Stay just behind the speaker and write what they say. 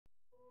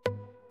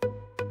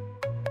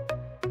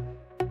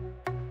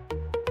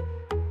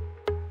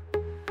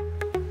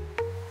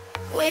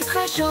Waves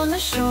crash on the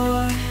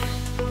shore,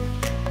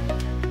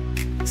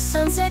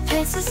 sunset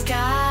paints the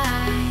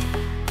sky,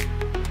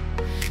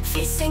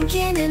 feet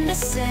sinking in the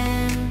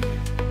sand,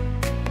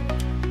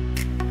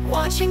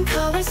 watching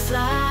colors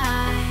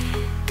fly.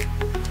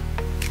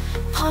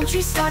 Palm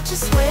trees start to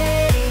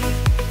sway,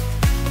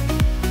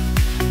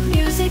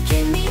 music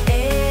in the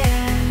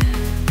air,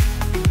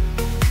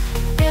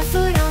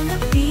 barefoot on the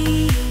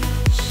beach,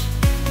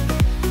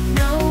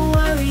 no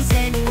worries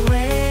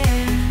anywhere.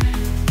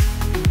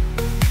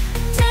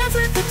 Dance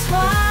with the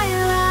twilight,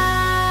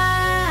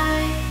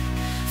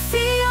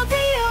 feel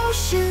the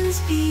oceans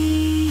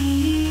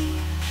beat,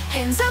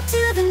 hands up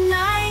to the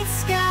night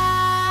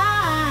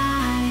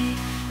sky.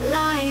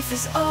 Life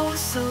is oh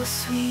so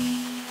sweet.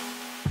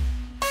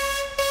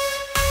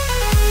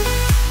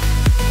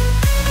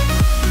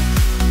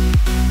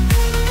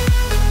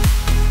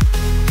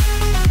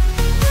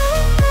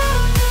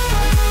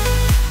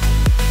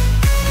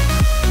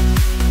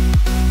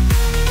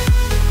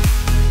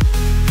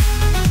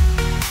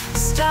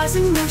 Stars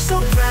and moon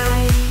so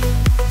bright,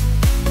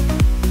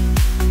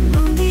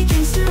 moon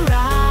begins to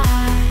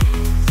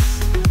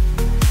rise,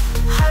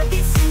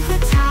 heartbeats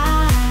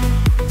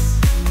synchronize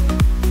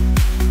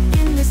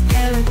in this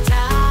paradise.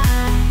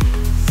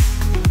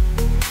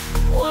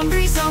 Warm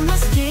breeze on my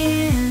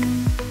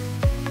skin,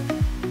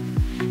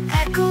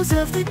 echoes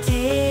of the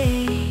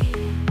day,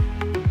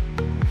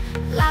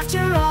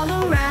 laughter all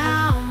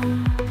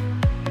around,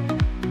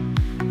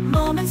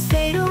 moments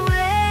fade away.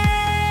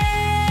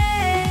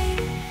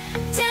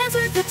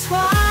 The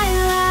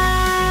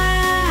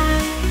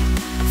twilight,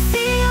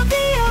 feel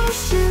the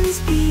oceans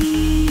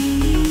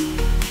beat,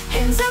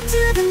 hands up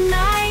to the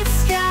night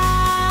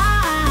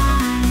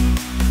sky.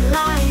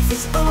 Life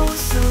is oh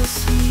so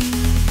sweet.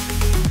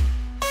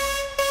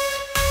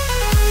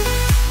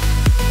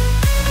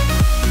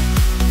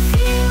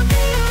 Feel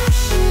the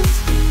oceans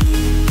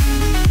beat.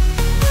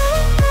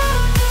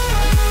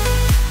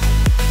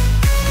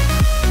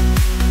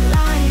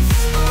 Life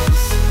is oh so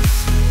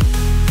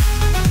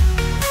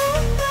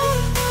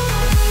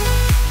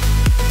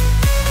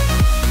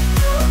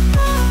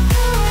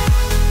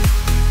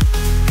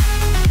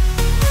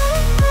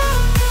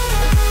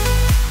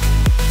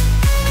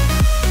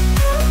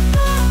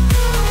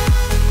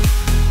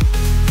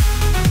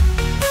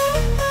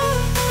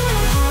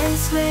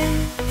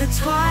the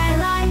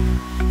twilight,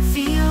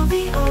 feel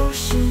the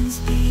oceans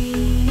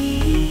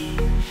beat,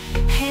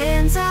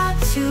 hands up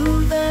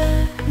to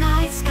the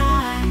night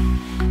sky.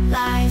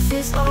 Life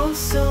is oh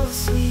so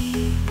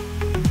sweet.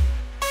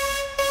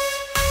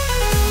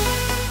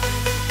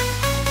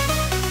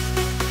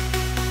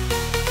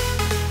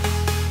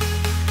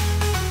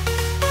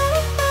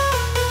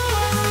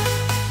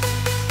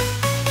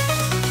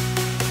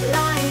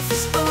 Life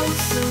is oh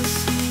so sweet.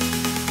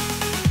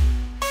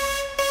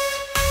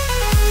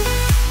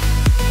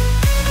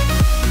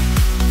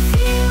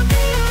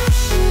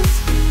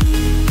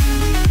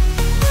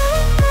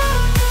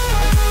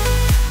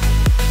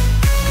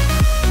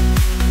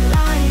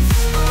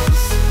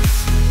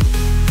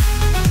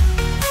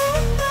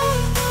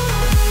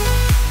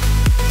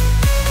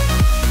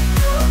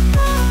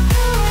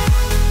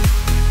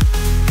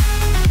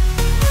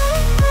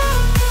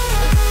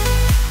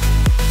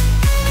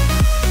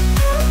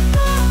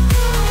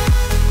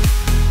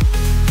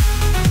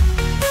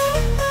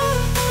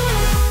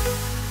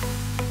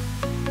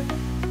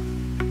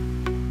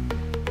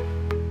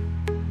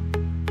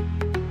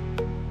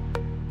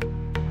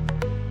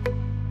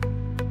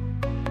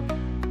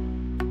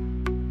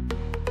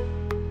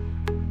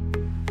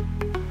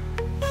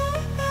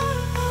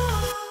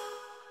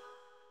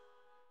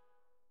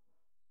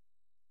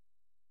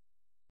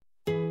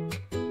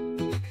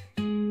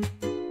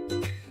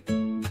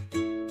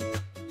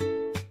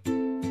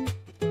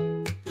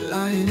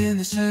 Lying in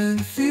the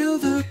sand, feel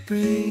the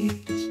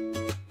breeze,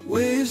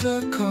 waves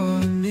are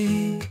calling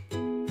me,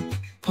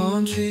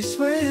 palm trees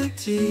sway and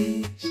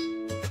tease,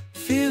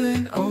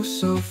 feeling oh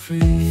so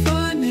free.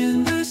 Fun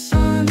in the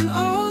sun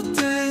all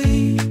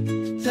day,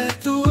 let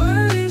the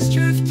worries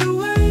drift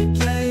away,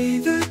 play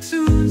the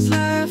tunes,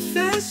 laugh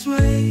and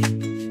sway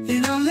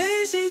in our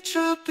lazy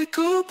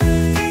tropical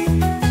bay.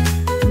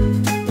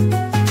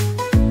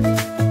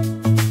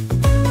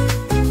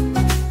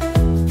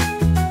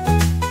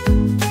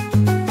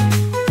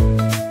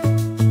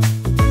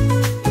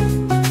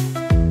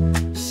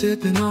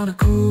 Sipping on a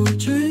cool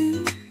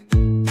drink,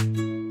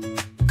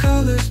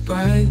 colors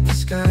bright, the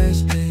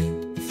sky's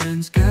pink.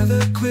 Friends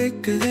gather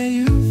quicker than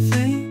you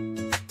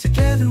think,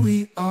 together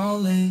we all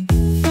link.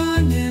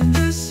 Fun in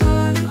the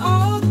sun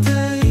all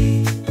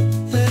day,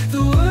 let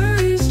the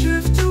worries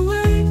drift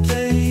away,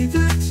 play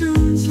the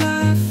tunes,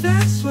 laugh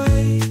and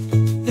sway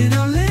in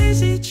our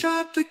lazy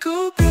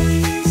tropical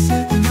bay.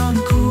 Sipping on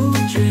a cool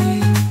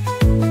drink,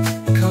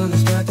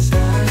 colors bright, the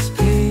sky's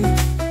pink.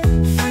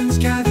 Friends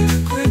gather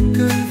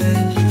quicker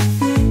than you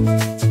think,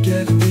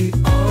 together we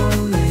all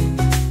link.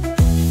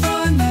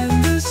 Fun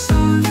in the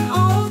sun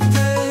all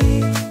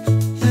day,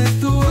 let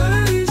the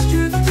worries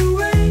drift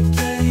away,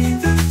 play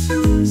the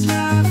tunes,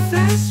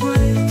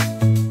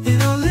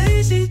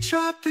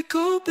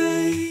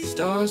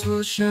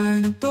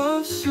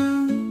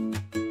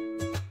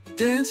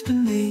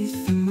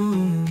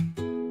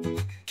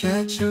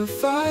 Catch a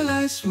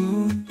firelight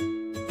swoon,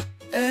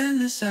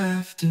 endless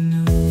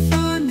afternoon.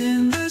 Fun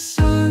in the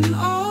sun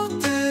all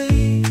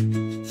day,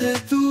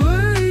 let the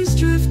worries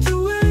drift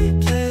away.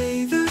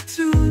 Play the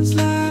tunes,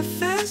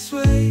 laugh and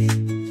sway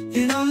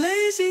in our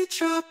lazy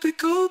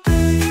tropical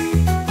bay.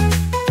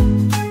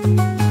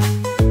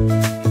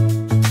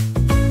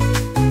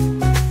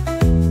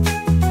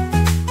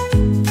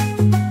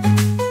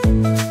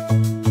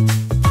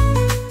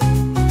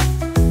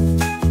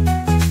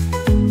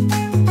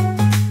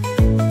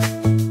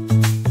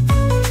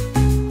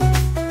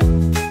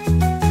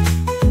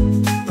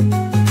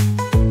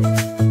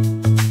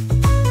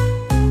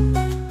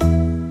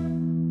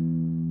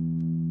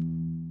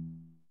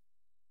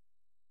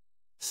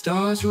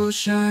 Stars will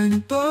shine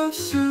above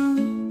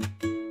soon,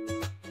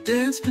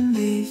 dance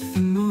beneath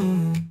the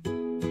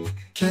moon.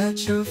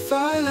 Catch a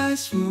firelight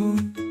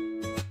swoon,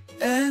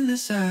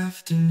 endless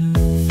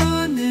afternoon.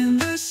 Fun in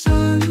the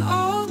sun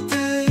all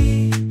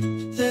day,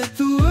 let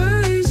the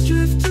worries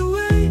drift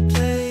away.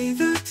 Play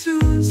the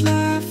tunes,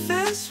 laugh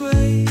and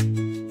sway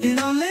in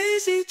our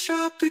lazy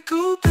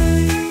tropical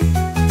bay.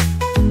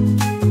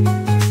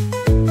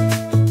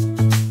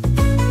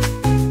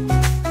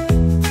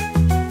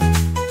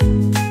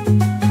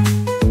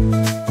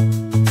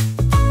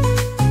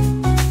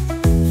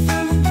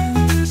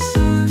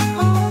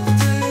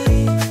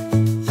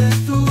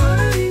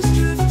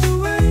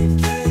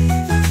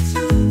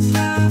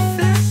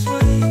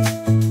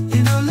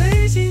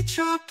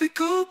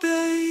 Tropical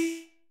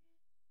Bay.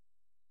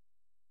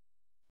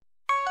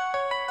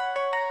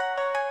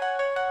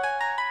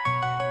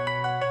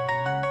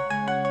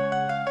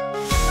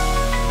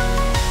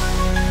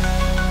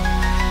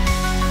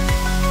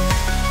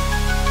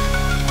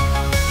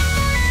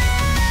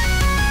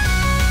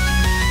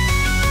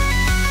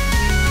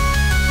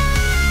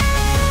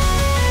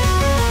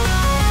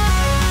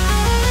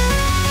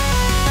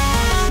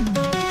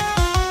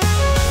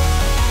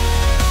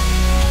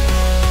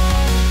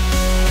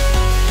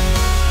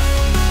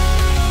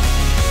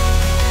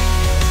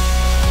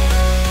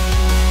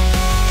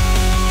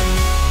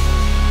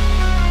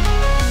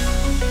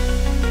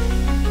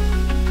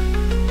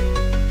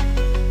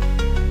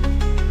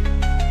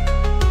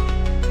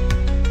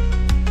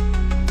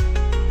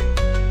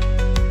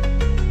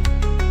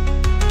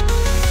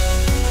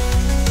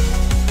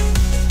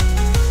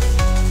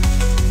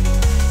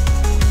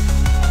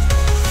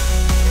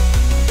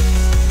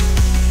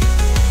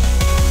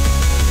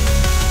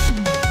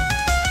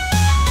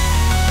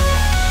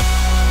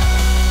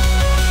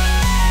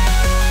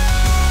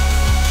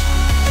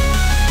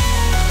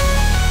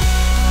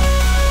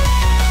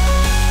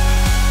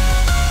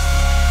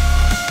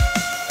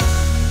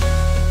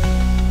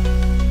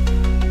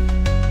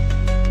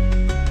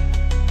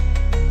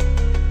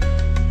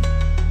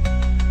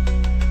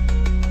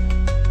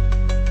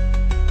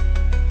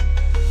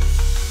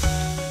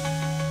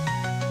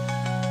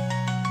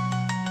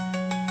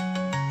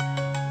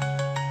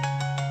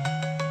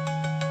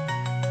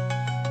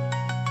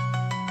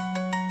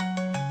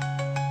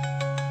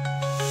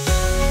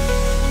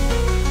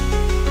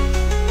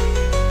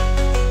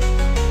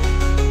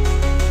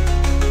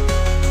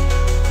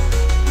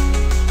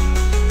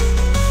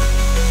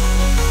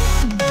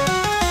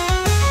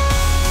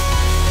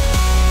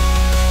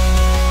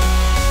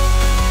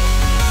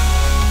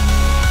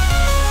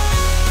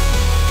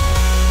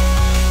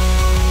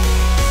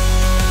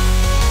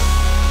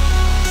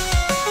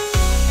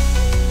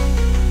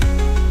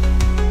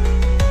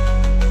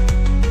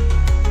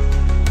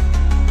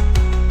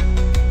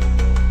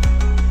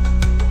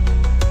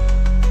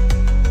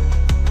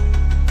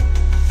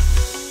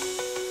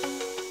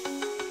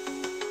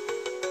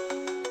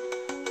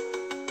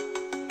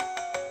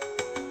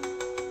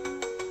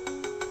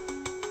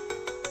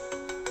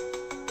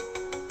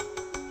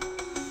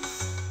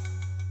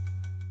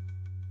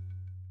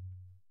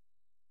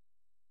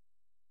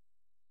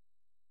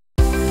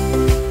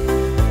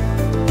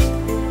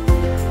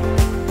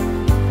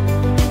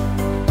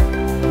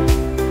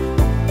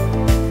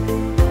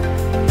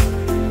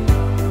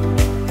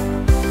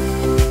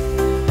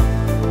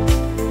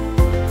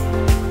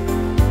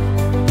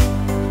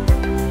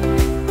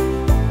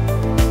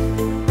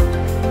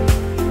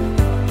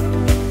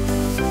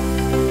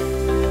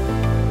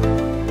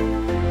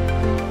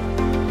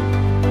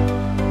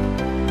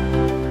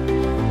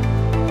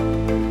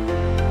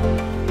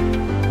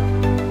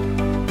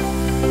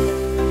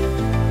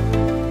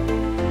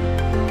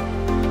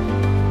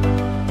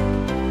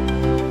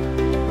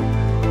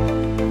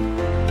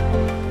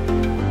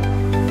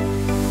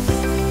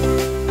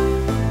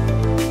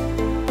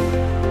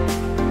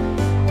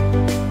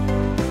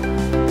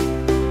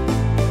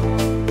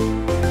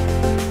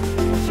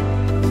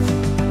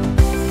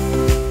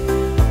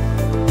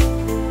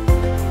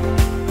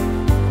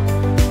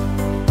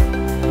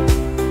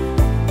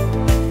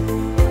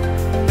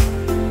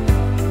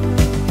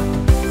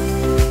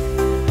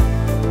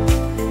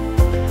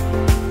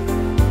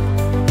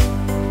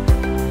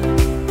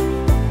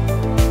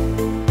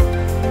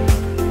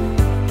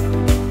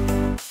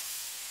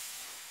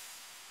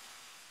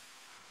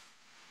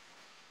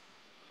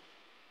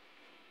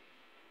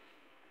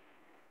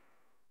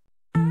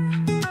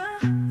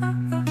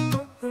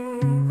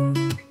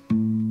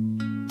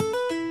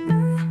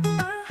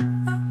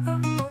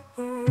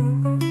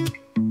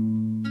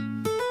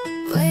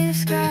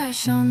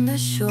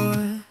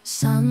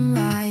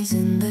 rise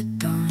in the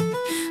dawn.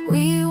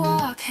 We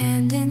walk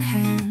hand in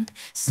hand,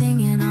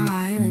 singing our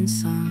island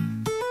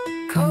song.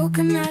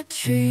 Coconut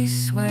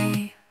trees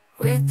sway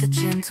with the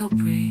gentle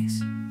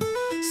breeze.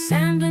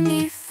 Sand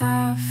beneath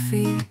our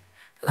feet,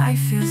 life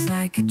feels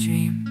like a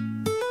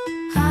dream.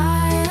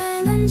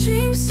 Island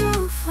dreams so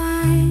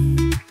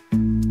fine,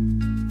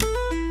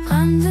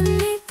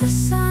 underneath the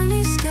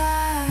sunny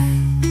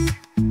skies.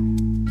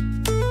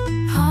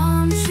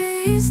 Palm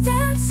trees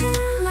dance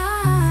in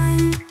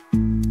line,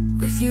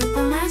 with you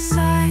by my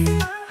side.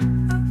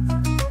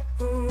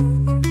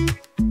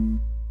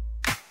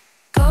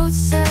 Boats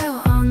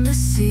sail on the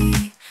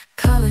sea,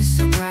 colors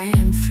so bright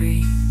and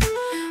free.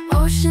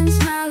 Ocean's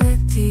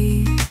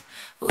melody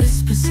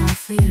whispers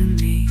softly to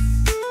me.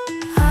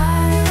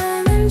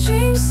 Island and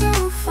dreams so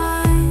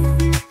fine,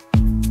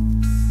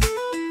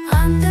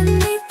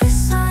 underneath the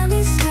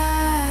sunny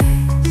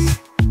skies.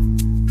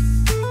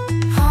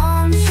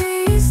 Palm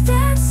trees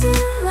dance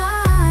in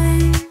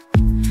line,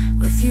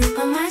 with you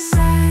by my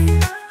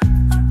side.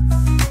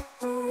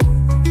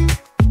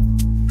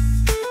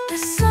 The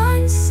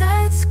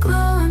sunsets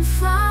glow and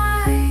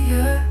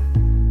fire,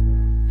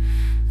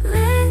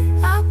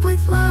 lit up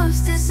with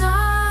love's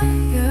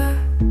desire.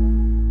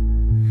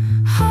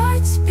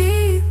 Hearts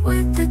beat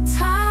with the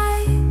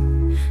tide,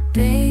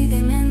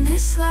 bathing in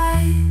this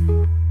light.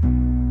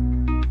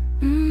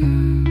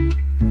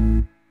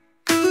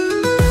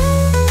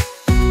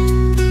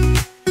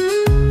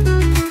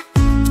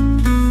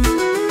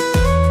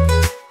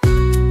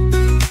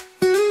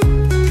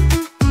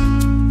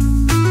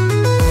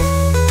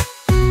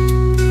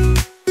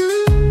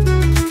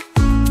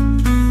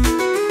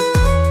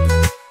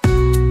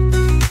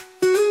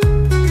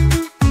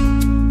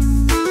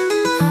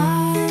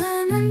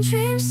 Island and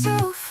dreams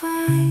so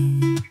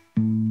fine,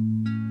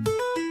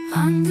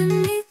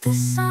 underneath the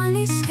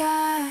sunny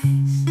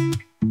skies.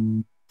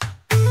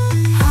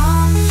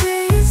 Palm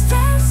trees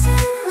dance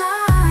in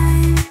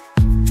line,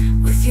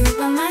 with you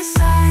by my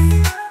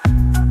side.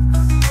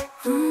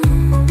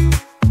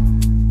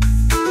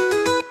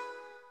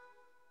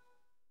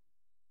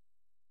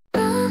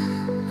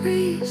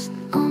 Breeze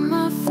on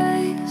my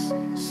face,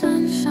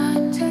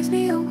 sunshine takes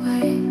me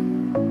away.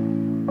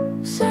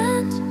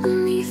 Sand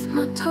beneath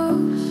my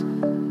toes,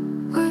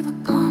 where the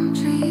palm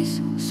trees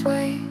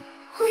sway.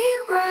 We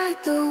ride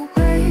the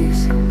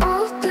waves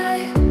all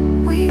day,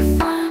 we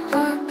find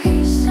our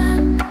peace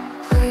and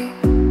play.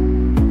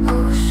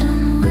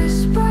 Ocean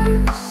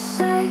whispers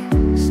say,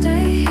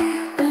 stay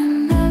here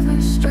and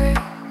never stray.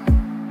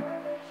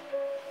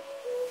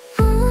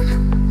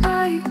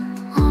 Moonlight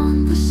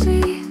on the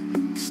sea,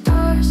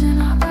 stars in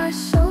our eyes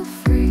so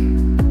free.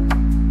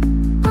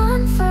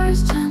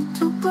 Bonfires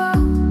gentle glow,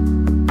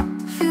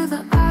 feel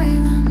the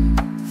island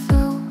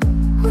flow.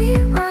 We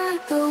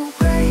ride the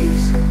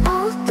waves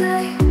all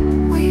day,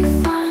 we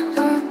find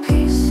our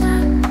peace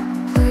and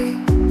play.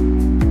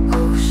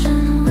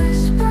 Ocean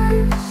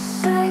whispers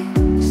say,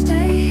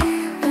 stay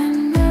here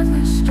and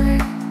never stray.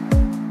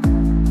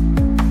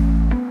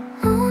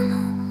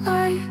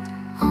 Moonlight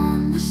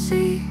on the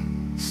sea,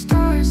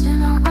 stars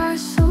in our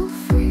eyes so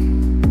free.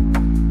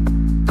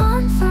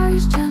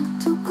 Bonfires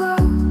gentle glow,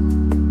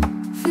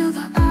 feel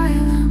the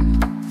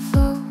island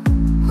flow.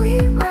 We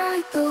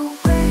ride the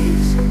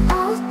waves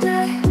all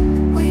day,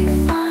 we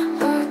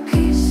find our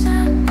peace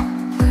and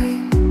play.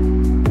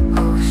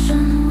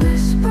 Ocean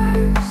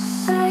whispers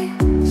say,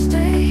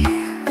 stay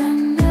here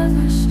and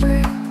never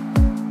stray.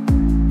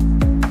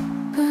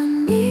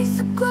 Beneath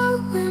the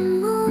glowing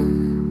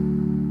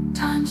moon,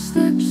 time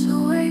slips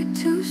away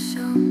too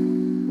soon.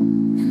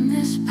 In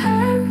this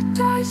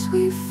paradise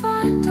we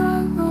find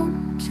our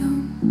own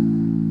tune.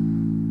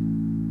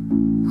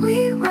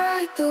 We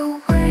ride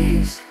the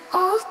waves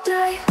all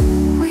day,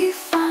 we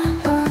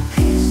find our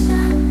peace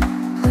and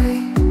play.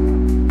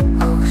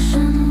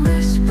 Ocean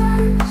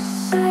whispers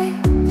say,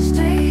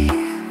 stay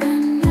here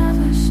and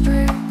never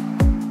stray.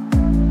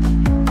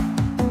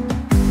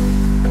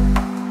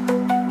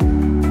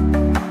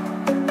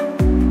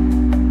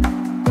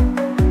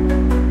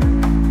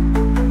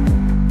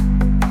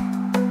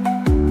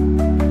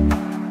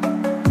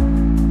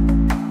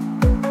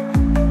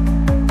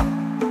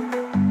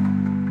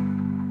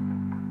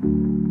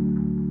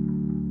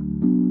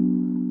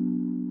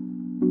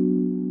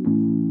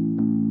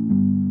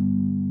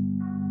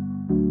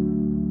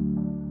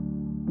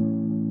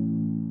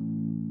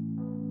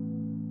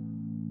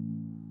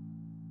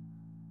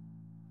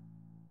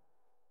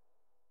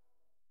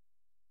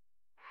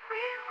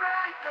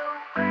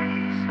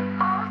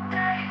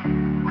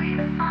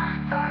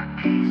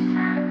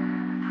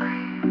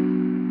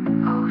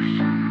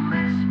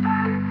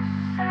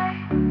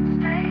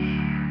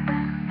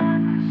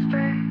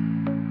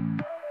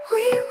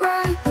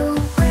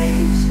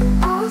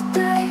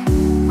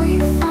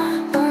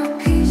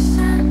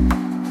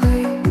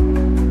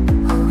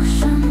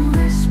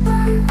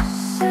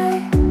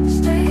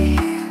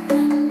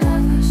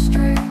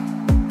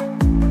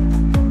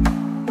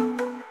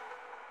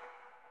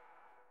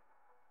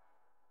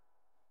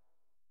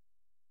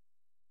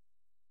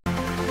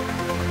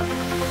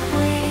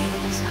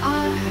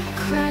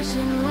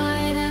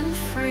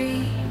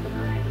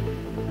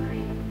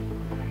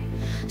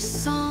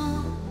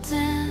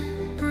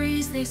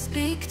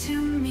 speak to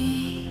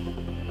me.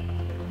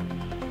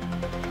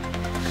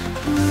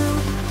 Blue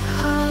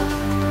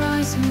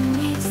horizon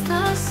meets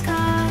the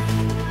sky.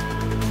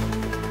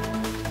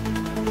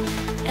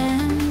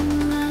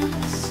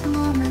 Endless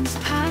moments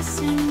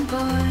passing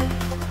by.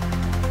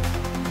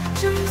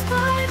 Dreams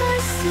by the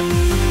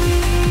sea.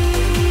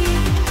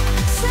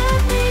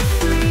 Set me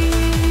free.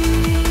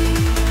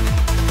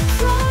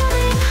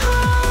 Floating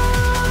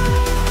high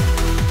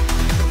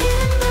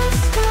in the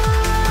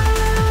sky.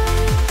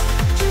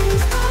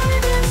 Dreams by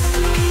the sea.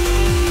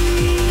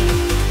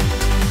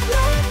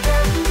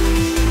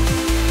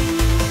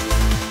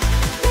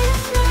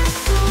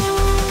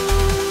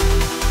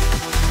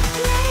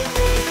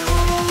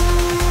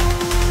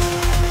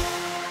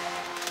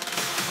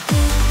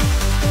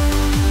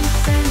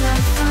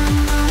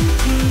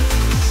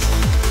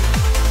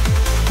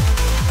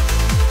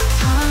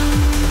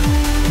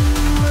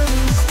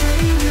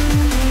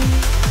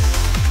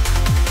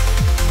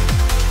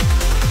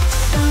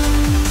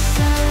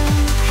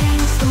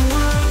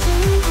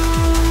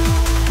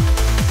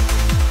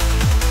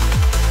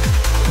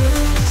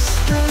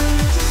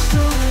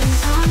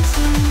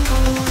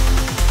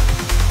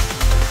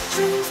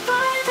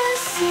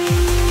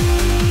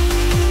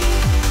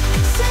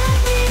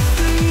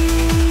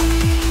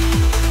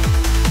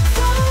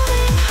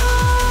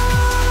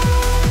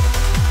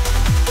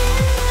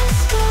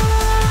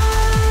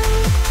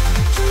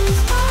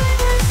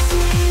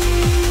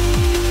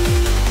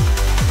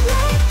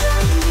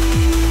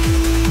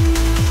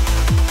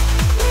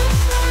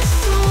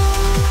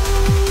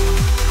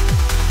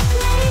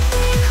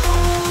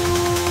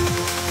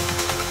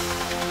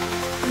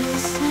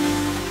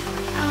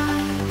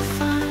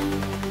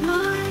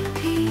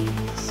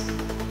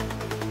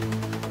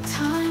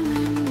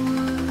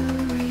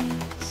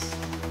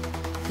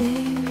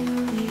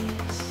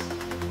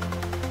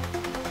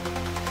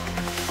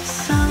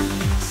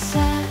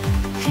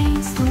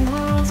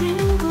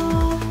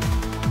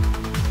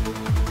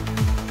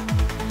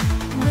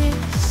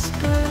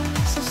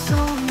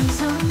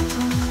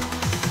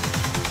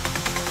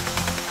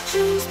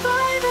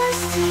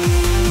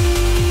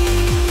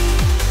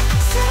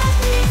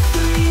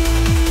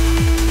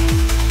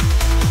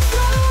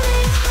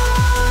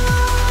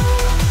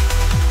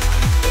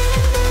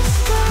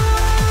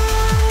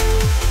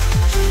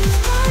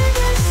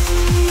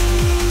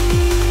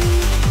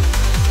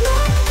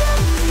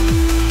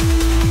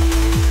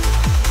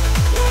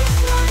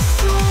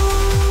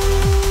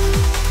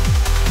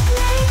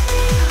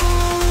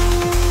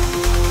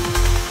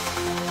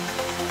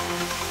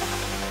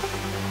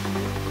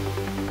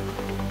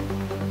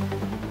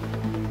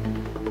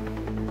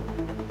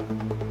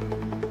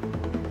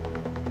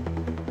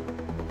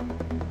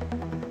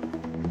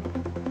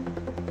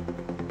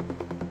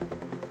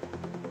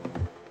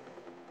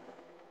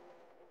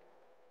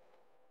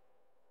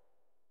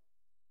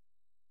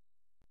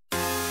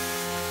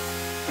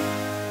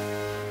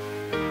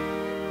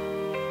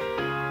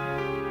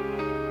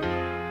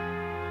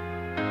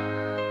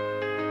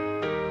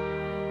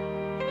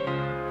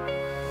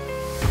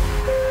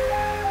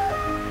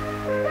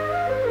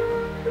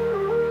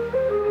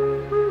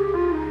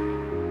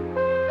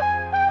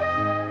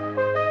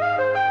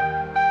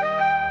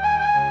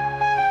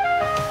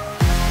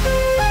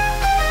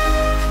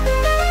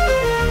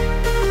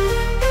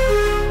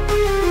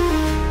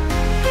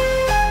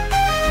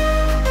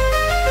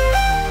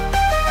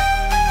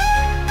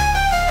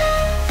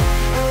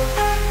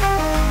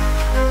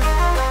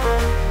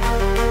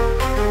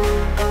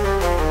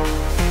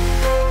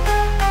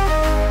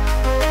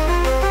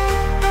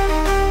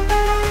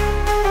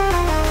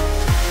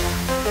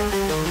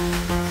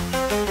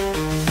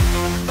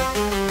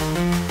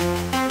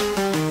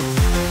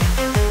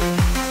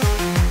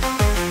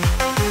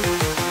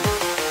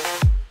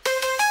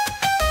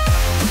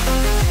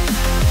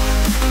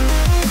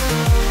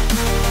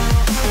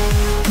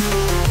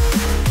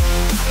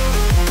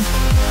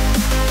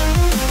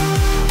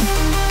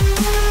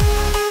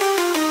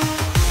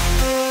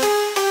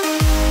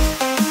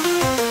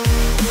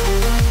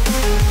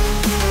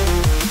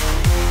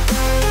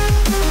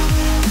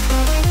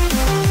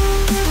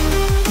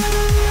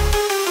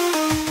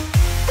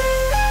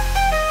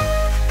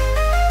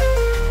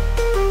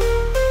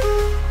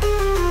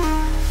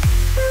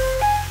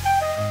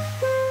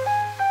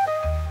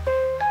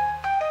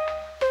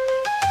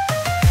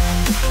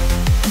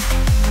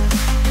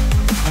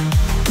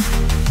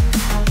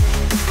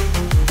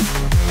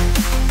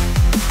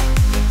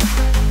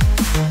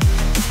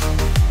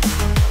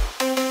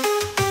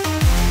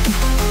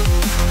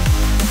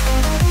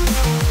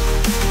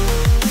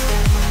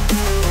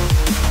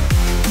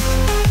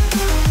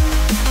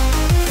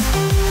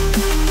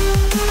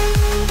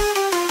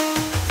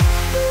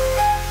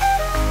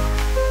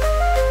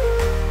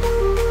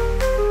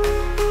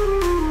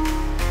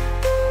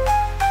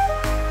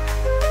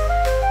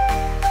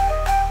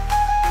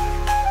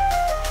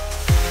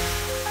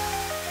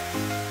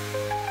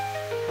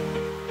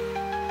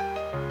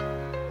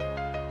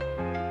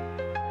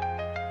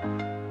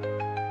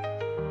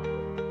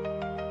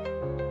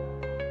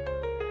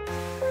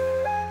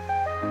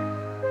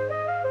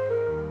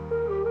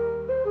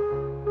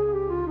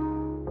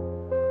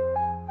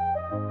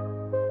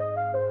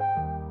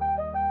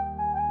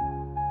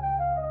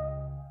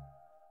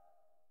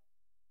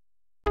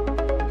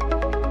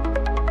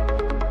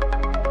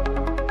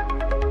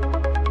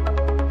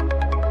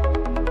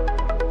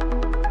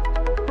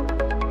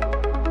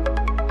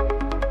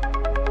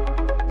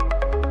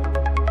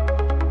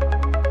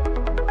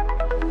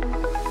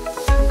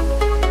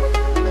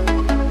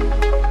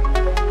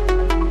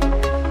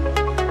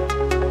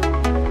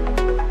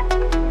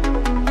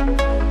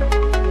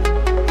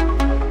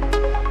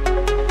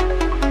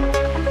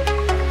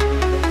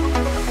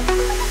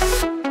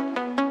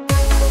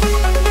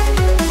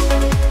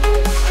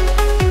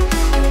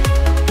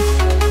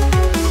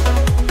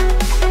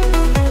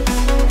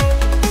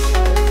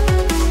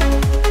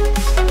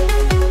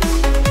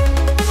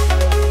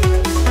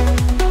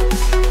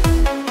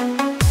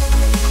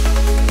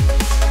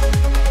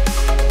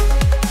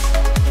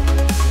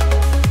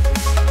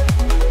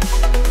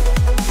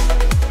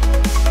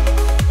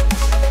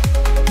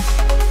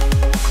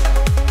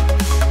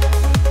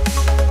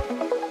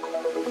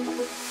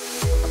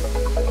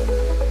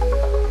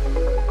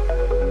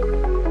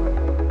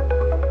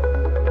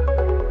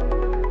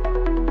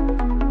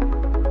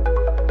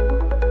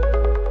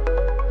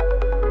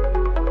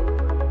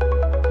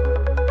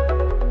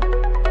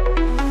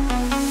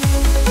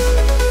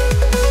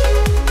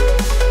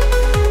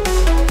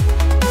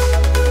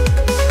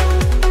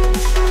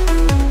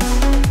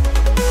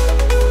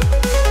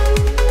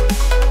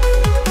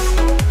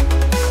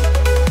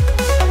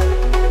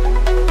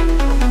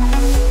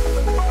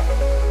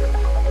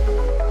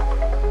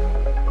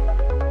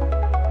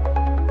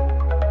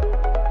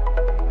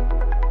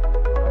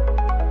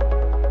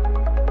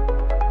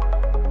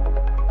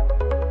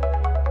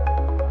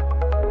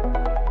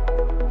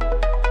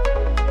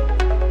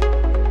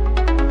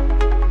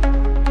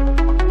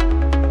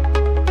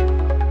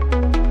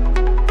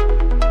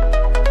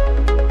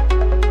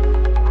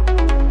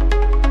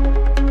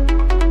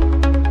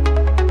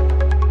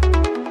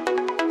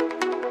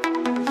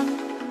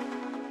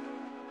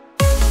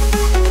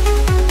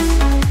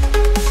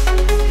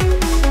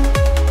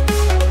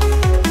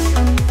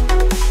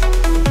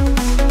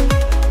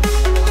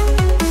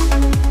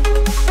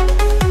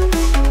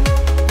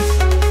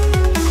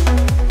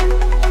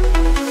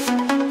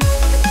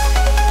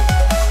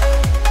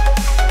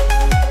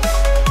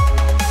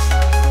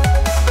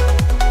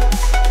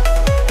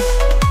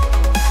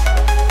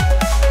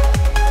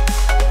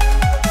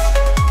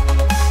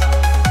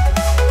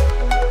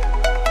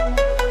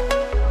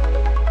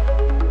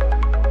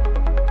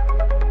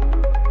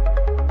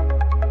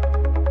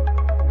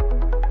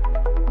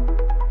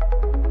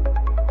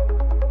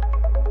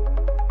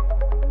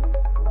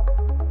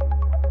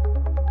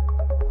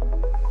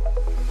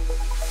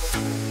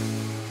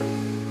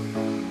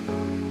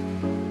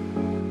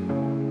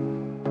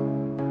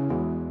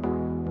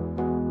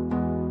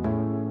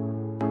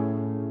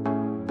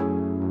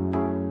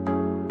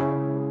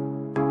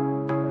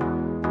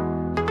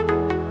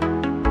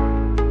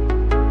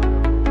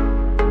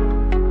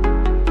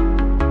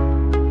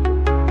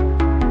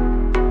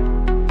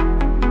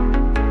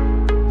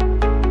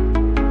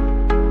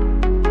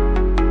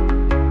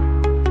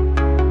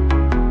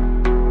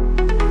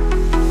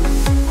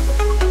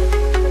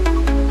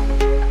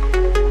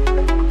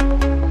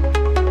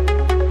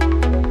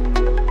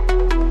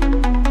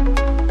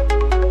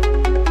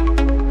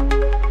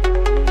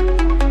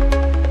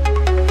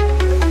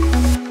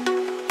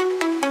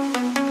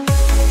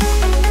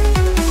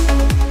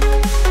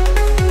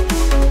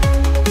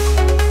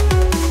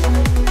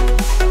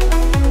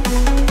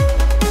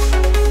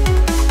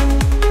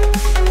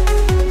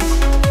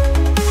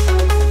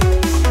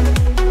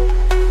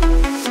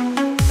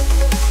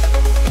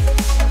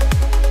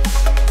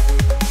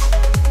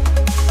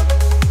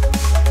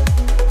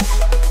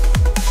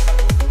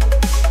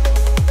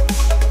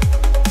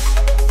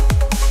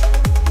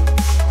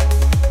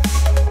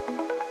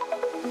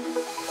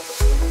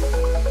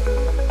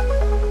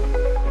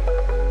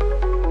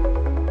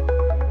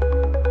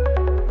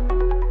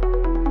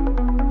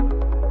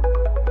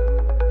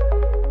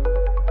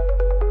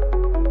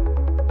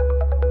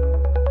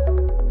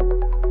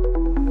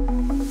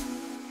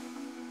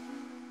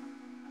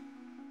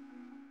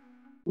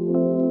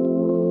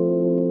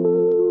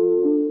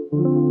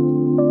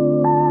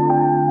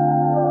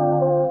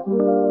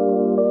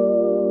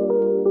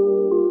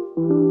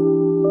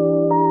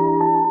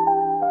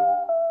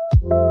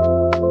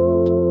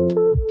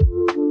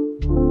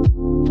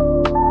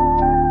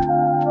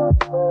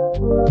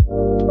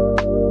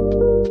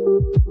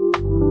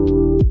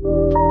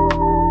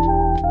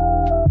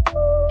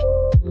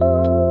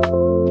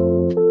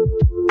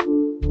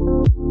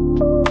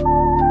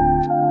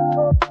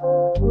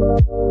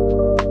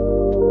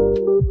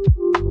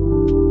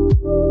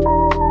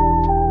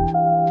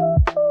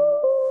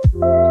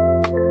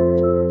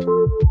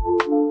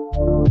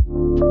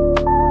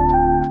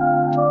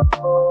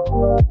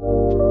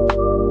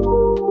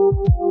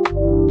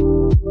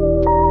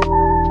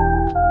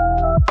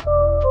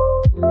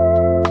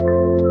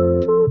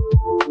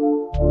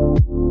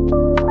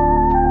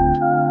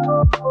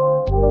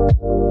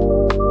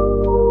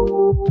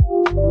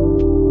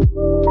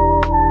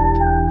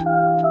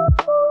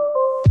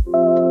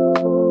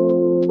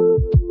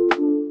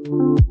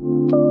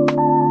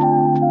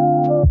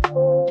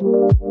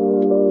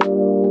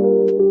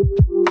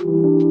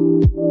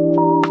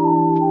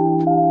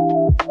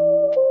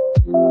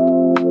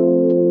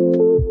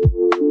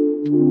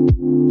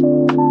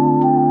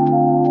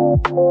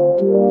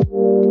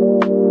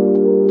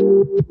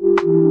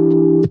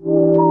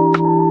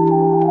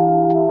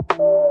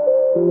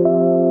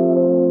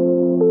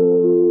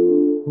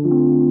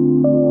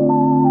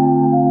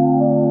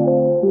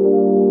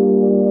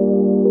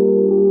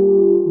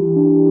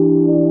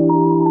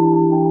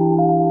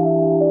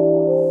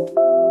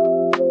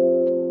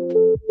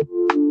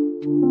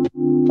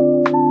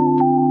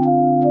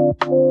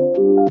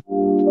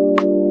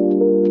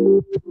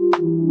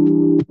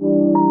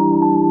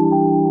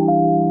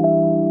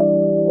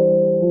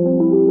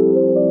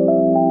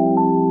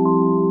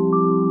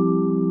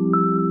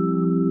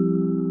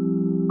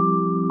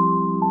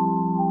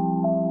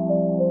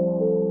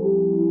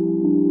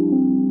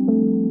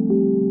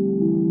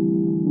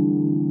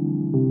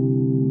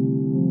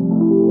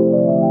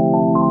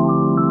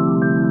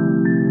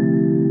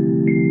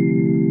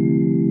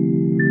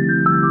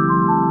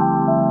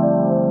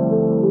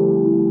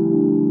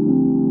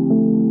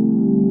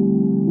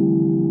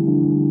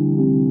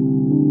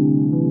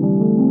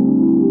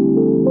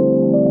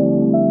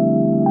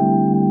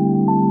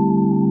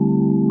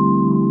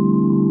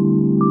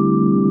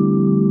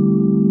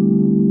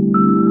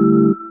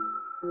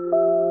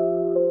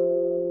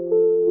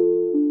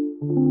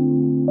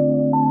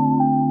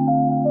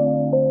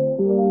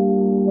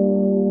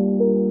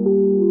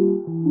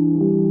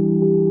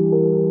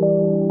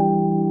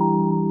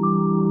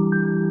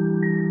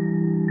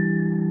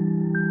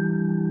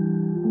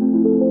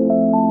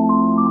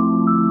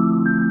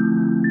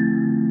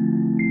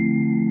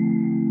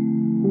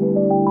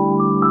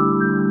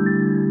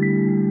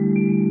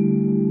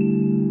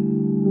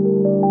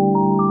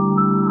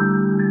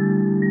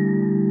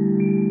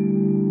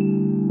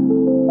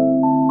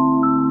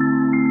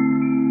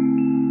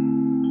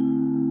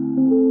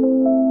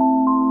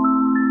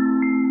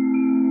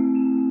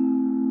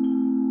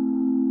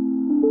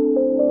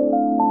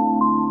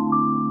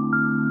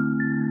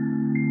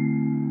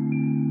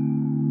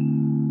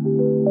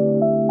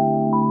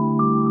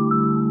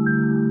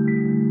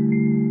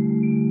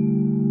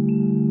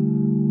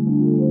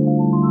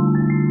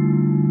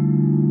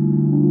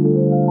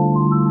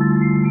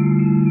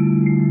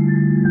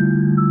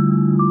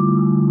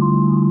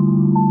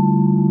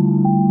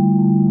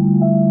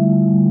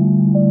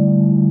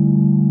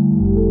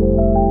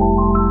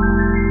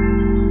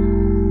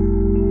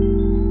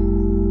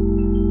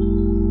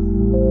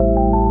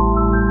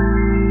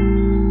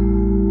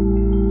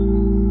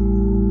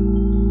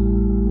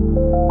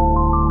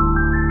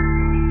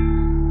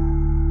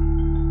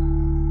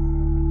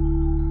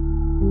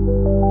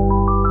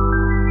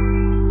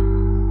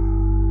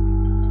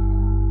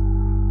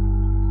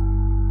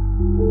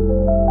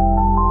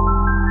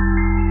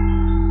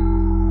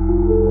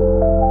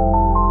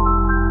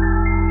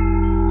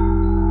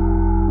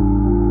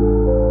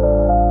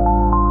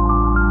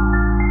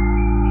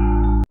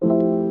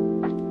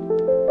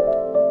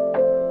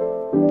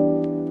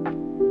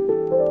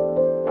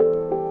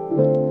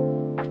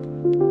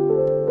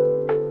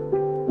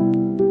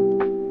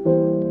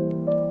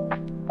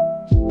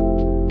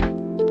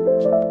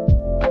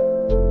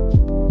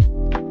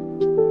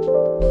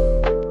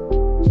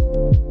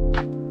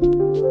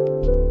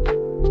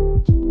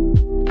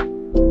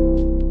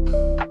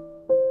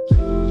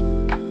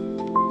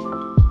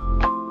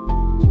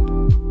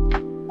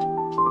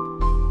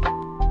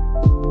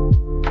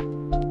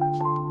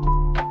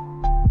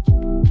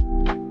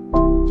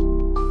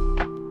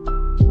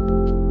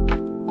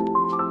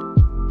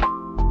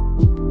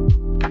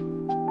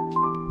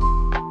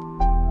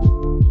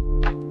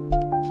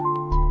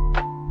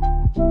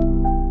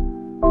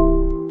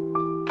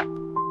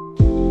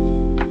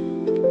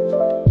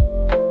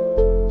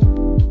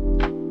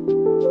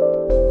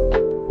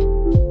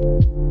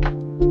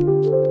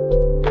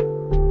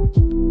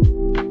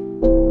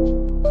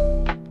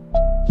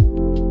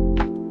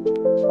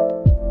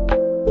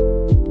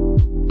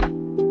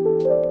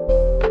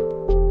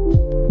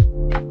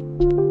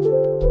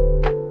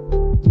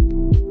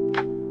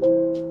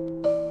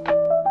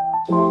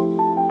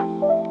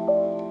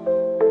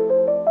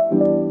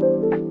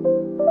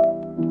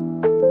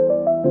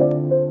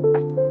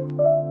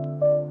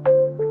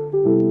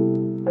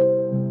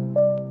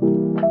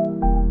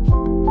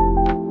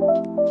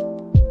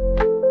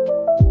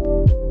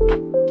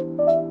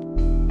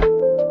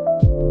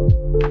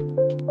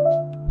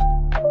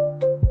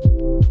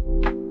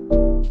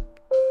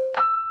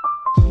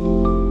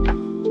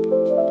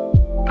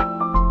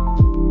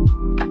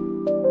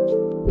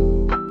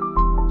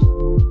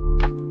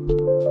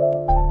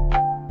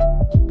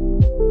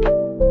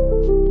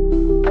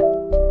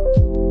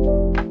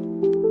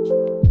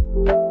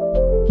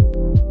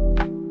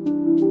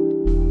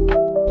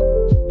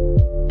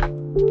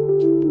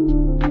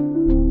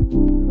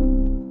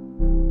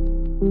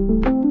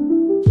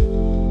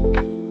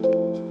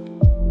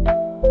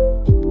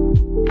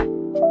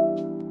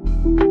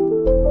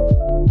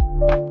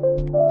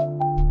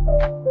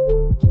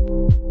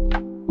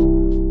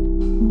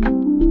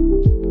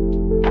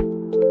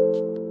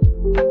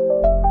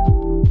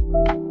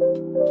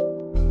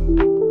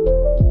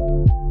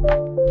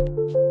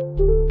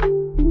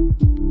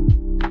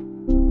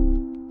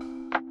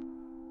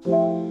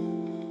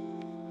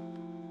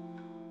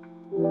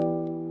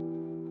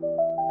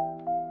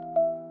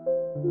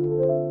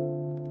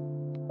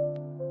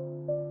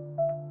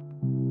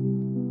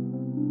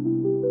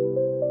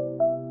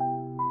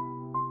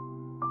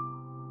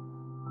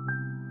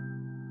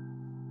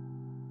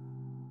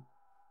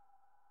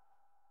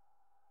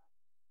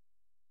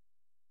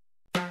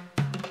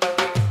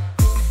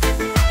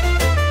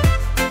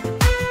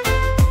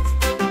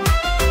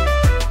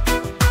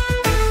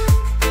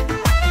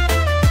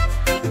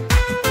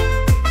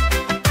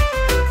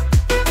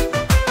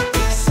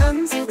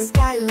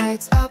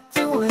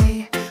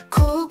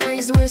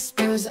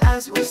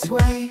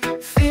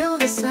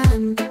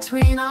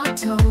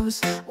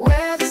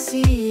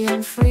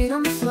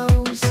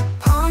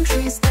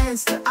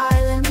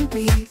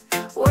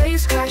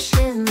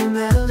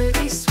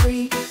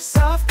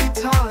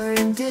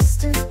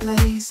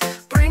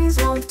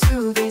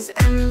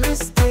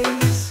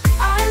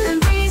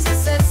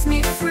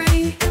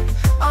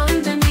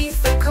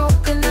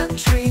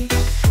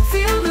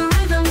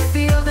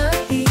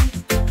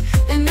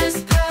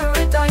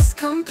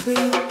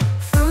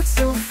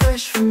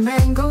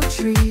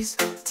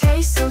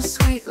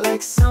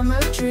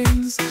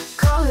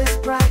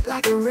 bright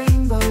like a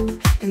rainbow.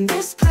 In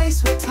this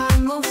place where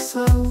time moves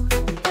slow,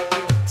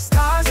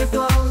 stars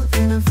aglow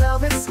in a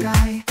velvet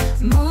sky.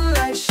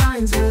 Moonlight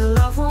shines where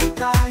love won't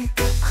die.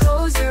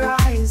 Close your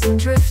eyes and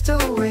drift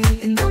away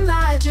in the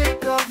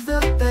magic of the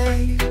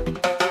bay.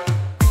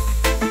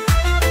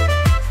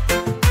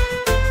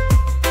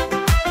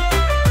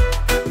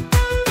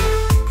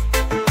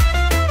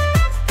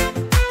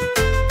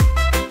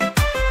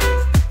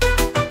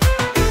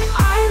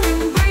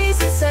 Island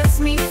breeze, it sets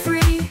me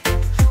free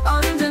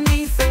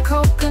underneath the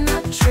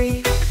coconut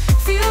tree.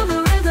 Feel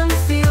the rhythm,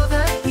 feel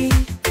the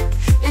heat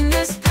in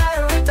this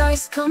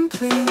paradise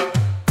complete.